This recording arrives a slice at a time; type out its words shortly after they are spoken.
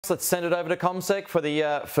Let's send it over to CommSec for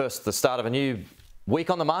the start of a new week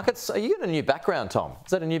on the markets. Are you getting a new background, Tom? Is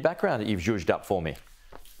that a new background that you've zhuzhed up for me?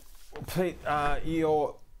 Pete,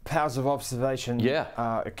 your powers of observation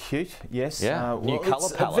are acute, yes. Yeah, new colour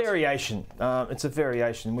palette. It's a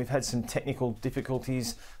variation. We've had some technical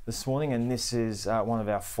difficulties this morning, and this is one of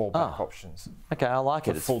our fallback options. Okay, I like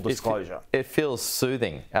it. Full disclosure. It feels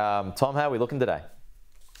soothing. Tom, how are we looking today?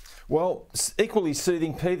 Well, equally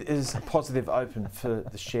soothing, Pete, is a positive open for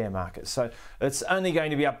the share market. So it's only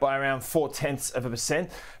going to be up by around 0.4%,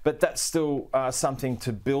 but that's still something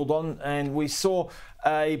to build on. And we saw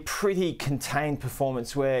a pretty contained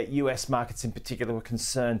performance where US markets in particular were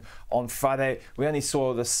concerned on Friday. We only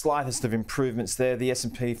saw the slightest of improvements there. The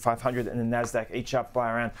S&P 500 and the NASDAQ each up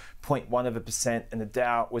by around 0.1%, and the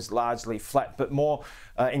Dow was largely flat. But more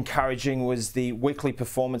encouraging was the weekly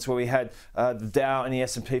performance where we had the Dow and the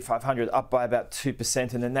S&P 500 up by about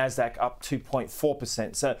 2% and the NASDAQ up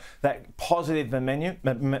 2.4%. So that positive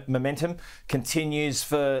momentum continues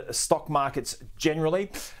for stock markets generally.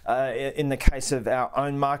 In the case of our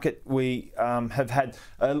own market, we have had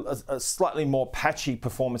a slightly more patchy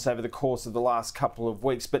performance over the course of the last couple of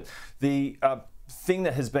weeks. But the thing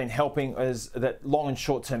that has been helping is that long and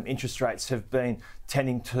short-term interest rates have been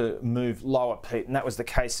tending to move lower, Pete, and that was the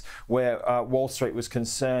case where Wall Street was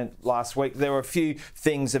concerned last week. There were a few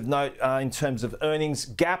things of note in terms of earnings.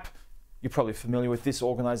 Gap, you're probably familiar with this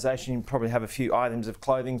organisation. You probably have a few items of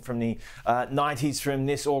clothing from the 90s from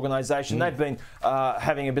this organisation. They've been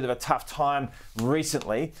having a bit of a tough time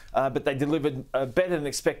recently, but they delivered better than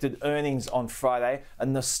expected earnings on Friday,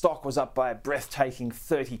 and the stock was up by a breathtaking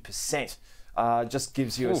 30%. Just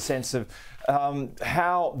gives you a sense of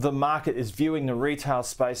how the market is viewing the retail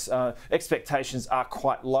space. Expectations are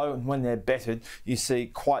quite low, and when they're bettered, you see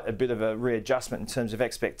quite a bit of a readjustment in terms of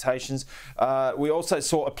expectations. We also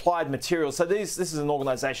saw Applied Materials. So this is an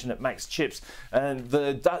organisation that makes chips, and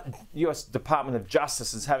the US Department of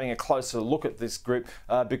Justice is having a closer look at this group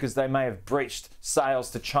because they may have breached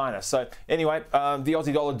sales to China. So anyway, the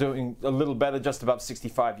Aussie dollar doing a little better, just above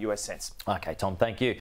 65 US cents. Okay, Tom, thank you.